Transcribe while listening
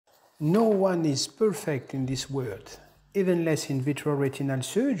No one is perfect in this world, even less in vitro retinal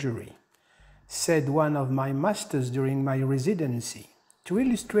surgery, said one of my masters during my residency. To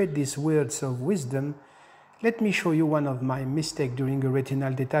illustrate these words of wisdom, let me show you one of my mistakes during a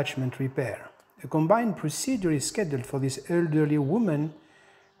retinal detachment repair. A combined procedure is scheduled for this elderly woman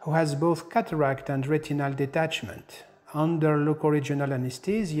who has both cataract and retinal detachment. Under local regional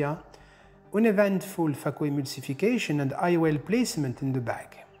anesthesia, uneventful phacoemulsification and IOL placement in the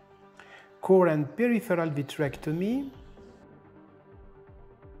bag. Core and peripheral vitrectomy,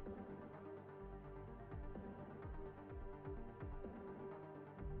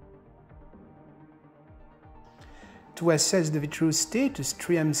 to assess the vitreous status,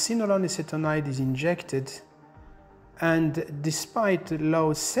 triamcinolone acetonide is injected, and despite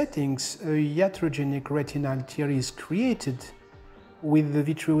low settings, a iatrogenic retinal tear is created with the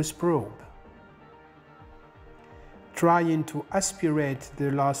vitreous probe. Trying to aspirate the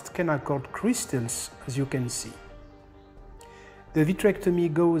last canal cord crystals, as you can see. The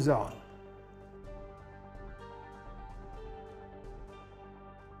vitrectomy goes on.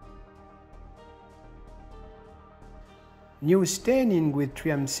 New staining with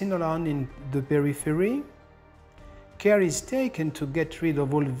triamcinolone in the periphery. Care is taken to get rid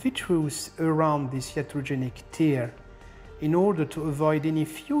of all vitreous around this iatrogenic tear in order to avoid any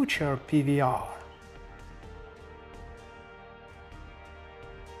future PVR.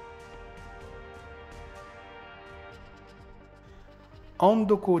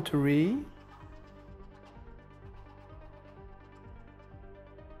 Endocautery,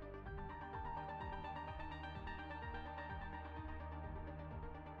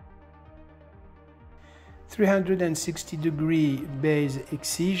 (360-degree base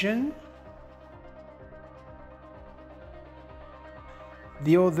excision).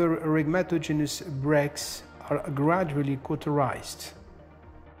 The other rhegmatogenous breaks are gradually cauterized.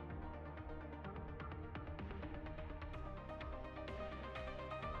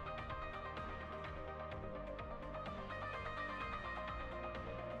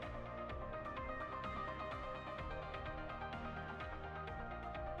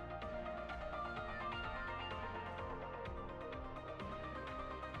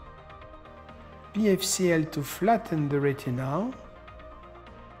 PFCL to flatten the retina.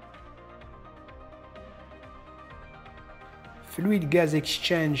 Fluid gas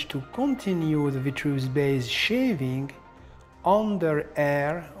exchange to continue the vitreous base shaving under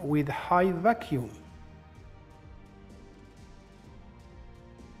air with high vacuum.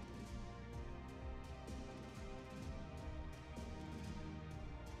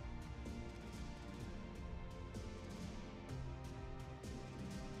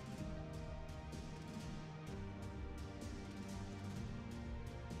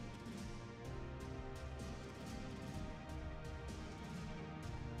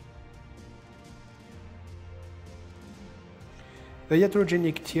 The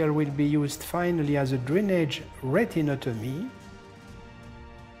iatrogenic tear will be used finally as a drainage retinotomy.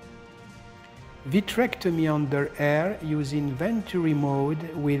 Vitrectomy under air using Venturi mode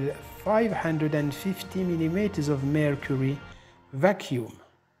with 550 mm of mercury vacuum.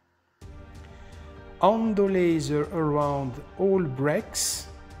 Endolaser around all breaks.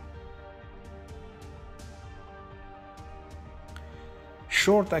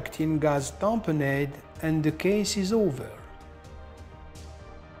 Short-acting gas tamponade, and the case is over.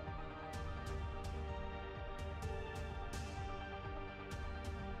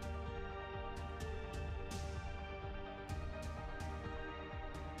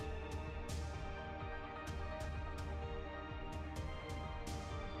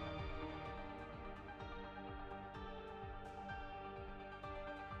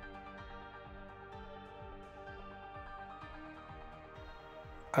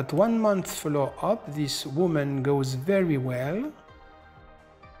 At 1 month follow-up, this woman goes very well.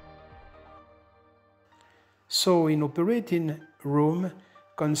 So in operating room,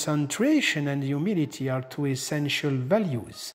 concentration and humidity are two essential values.